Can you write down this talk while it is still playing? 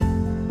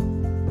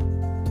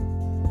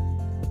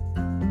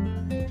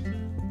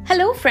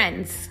Hello,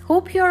 friends.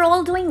 Hope you're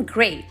all doing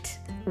great.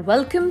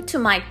 Welcome to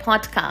my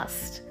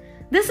podcast.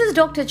 This is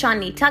Dr.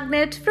 Chandni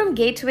Tagnat from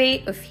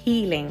Gateway of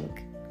Healing.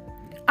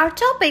 Our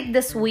topic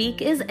this week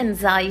is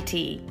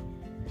anxiety.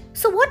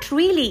 So, what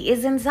really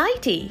is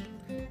anxiety?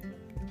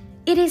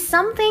 It is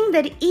something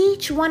that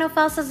each one of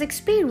us has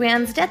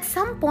experienced at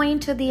some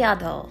point or the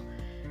other,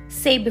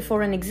 say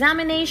before an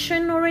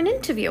examination or an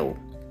interview,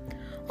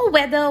 or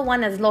whether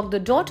one has locked the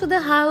door to the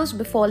house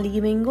before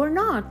leaving or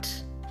not,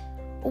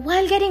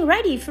 while getting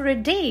ready for a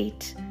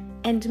date,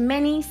 and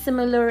many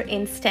similar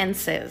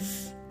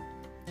instances.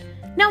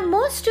 Now,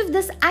 most of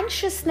this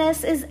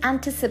anxiousness is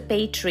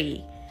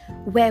anticipatory,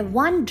 where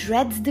one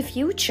dreads the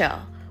future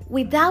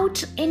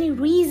without any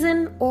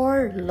reason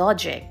or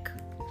logic.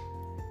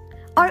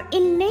 Our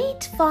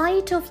innate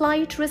fight or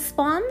flight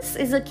response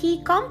is a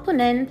key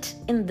component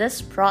in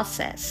this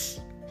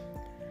process.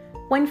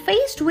 When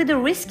faced with a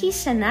risky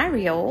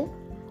scenario,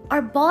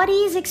 our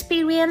bodies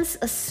experience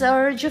a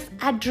surge of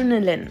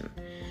adrenaline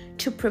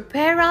to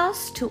prepare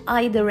us to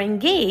either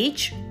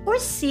engage or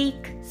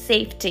seek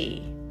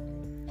safety.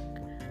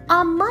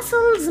 Our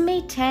muscles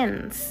may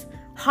tense,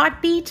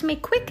 heartbeat may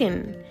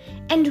quicken,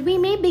 and we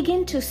may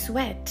begin to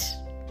sweat.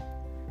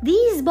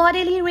 These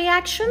bodily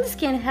reactions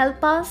can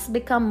help us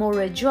become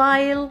more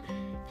agile,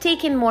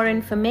 take in more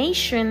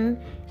information,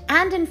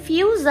 and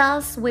infuse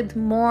us with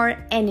more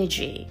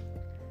energy.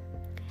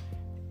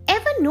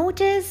 Ever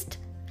noticed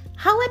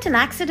how at an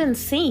accident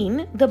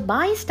scene, the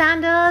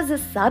bystanders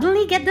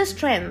suddenly get the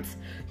strength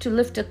to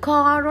lift a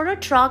car or a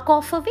truck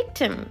off a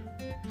victim?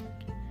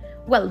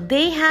 Well,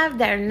 they have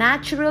their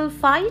natural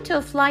fight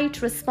or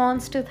flight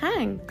response to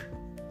thank.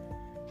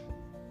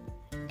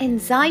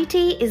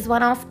 Anxiety is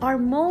one of our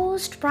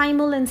most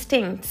primal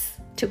instincts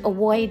to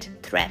avoid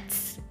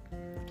threats.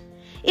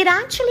 It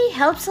actually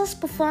helps us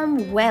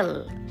perform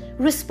well,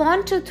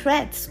 respond to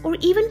threats, or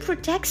even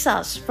protects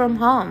us from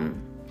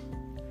harm.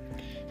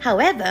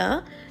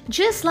 However,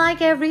 just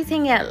like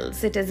everything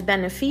else, it is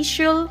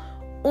beneficial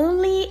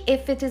only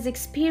if it is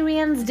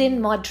experienced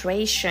in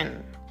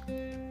moderation.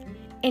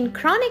 In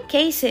chronic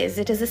cases,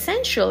 it is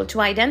essential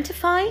to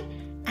identify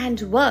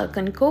and work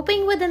on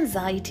coping with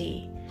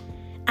anxiety,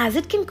 as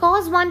it can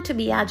cause one to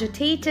be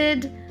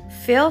agitated,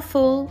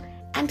 fearful,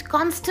 and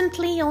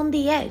constantly on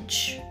the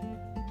edge.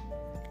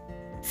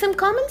 Some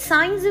common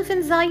signs of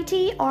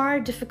anxiety are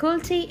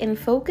difficulty in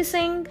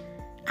focusing,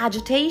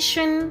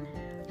 agitation,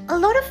 a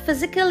lot of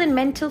physical and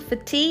mental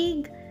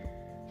fatigue,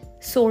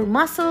 sore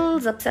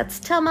muscles, upset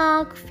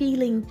stomach,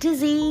 feeling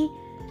dizzy,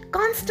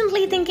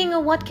 constantly thinking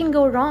of what can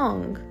go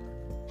wrong,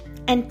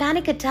 and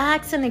panic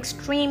attacks in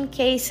extreme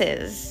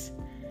cases.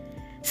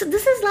 So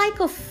this is like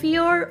a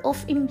fear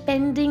of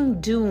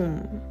impending doom.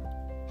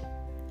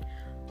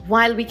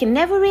 While we can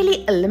never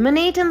really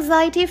eliminate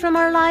anxiety from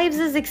our lives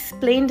as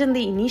explained in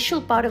the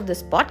initial part of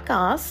this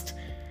podcast,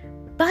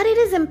 but it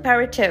is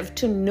imperative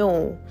to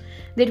know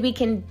that we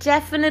can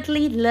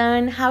definitely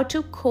learn how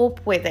to cope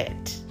with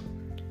it.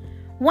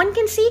 One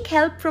can seek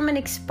help from an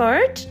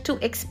expert to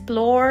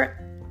explore,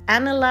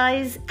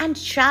 analyze, and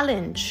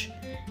challenge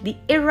the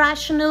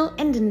irrational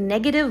and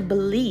negative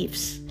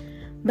beliefs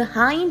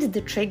behind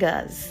the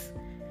triggers,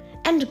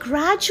 and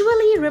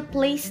gradually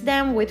replace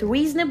them with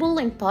reasonable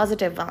and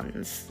positive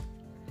ones.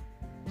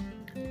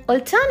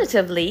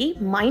 Alternatively,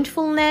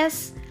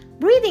 mindfulness,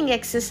 breathing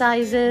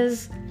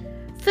exercises,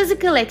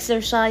 physical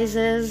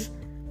exercises,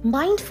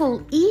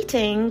 mindful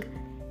eating,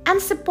 and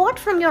support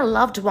from your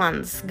loved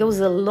ones goes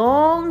a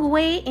long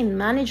way in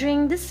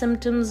managing the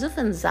symptoms of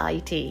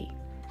anxiety.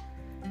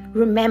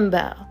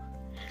 Remember,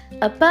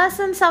 a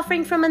person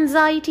suffering from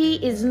anxiety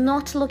is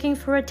not looking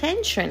for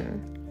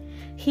attention.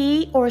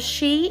 He or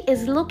she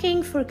is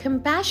looking for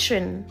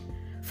compassion,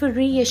 for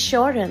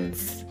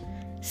reassurance.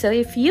 So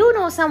if you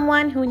know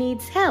someone who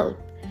needs help,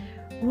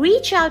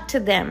 reach out to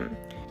them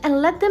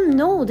and let them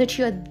know that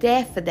you're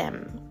there for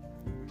them.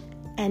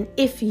 And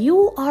if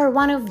you are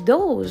one of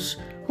those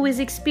who is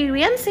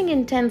experiencing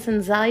intense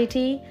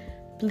anxiety,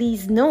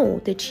 please know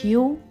that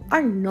you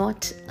are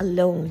not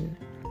alone.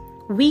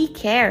 We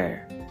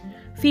care.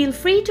 Feel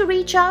free to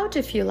reach out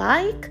if you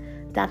like.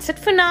 That's it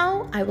for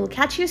now. I will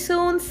catch you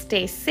soon.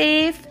 Stay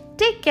safe.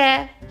 Take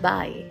care.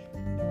 Bye.